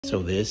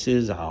So this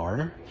is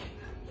our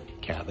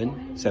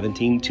cabin,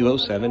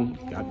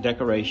 17207, got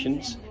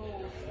decorations.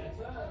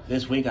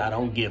 This week I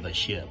don't give a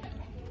shit.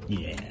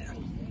 Yeah,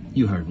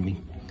 you heard me.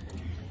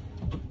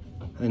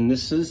 And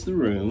this is the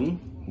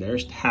room.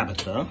 There's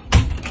Tabitha.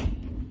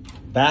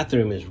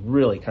 Bathroom is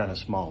really kind of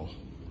small.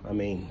 I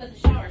mean, but the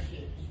shower's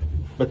huge.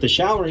 But the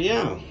shower,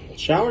 yeah.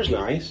 Shower's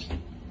nice.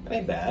 It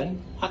ain't bad.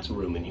 Lots of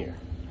room in here.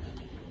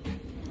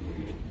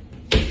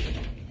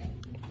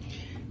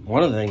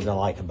 One of the things I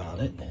like about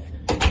it,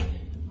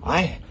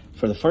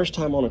 for the first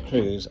time on a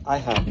cruise, I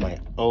have my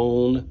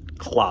own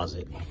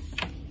closet.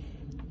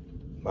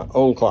 My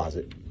own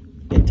closet.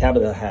 And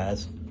Tabitha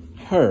has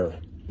her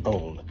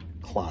own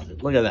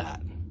closet. Look at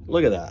that.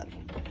 Look at that.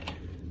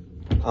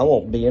 I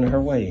won't be in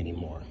her way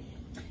anymore.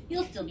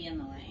 You'll still be in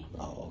the way.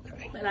 Oh,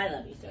 okay. But I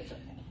love you, so it's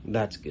okay.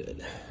 That's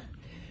good.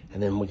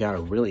 And then we got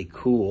a really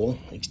cool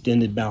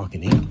extended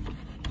balcony.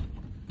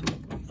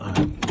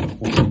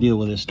 What's the deal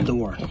with this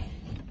door?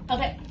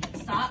 Okay,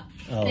 stop.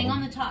 Thing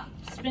on the top.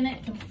 Spin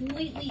it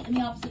completely in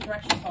the opposite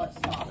direction so it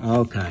stops.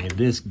 Okay,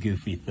 this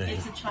goofy thing.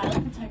 It's a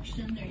child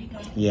protection. There you go.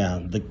 Yeah,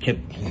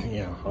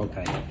 yeah,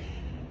 okay.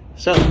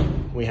 So,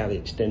 we have the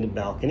extended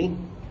balcony.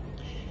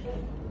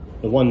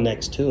 The one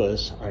next to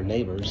us, our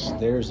neighbors,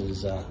 theirs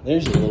is a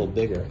little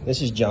bigger.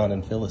 This is John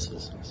and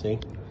Phyllis's, see?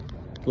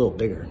 A little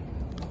bigger.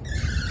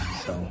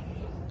 So,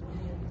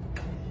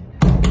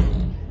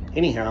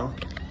 anyhow,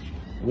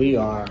 we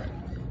are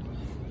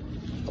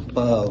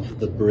above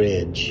the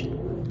bridge.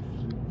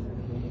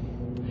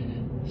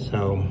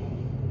 So,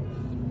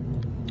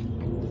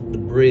 the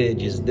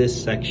bridge is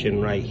this section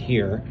right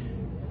here.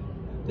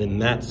 Then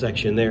that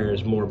section there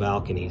is more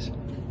balconies.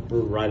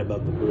 We're right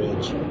above the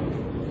bridge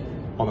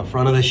on the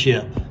front of the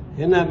ship.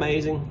 Isn't that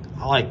amazing?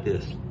 I like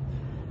this.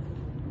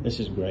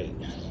 This is great.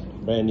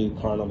 Brand new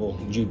Carnival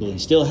Jubilee.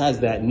 Still has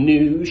that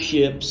new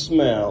ship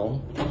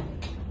smell.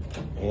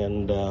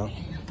 And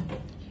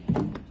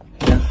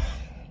yeah,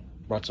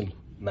 brought some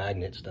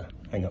magnets to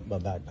hang up my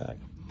backpack.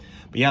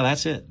 But yeah,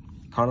 that's it.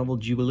 Carnival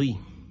Jubilee.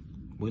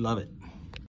 We love it.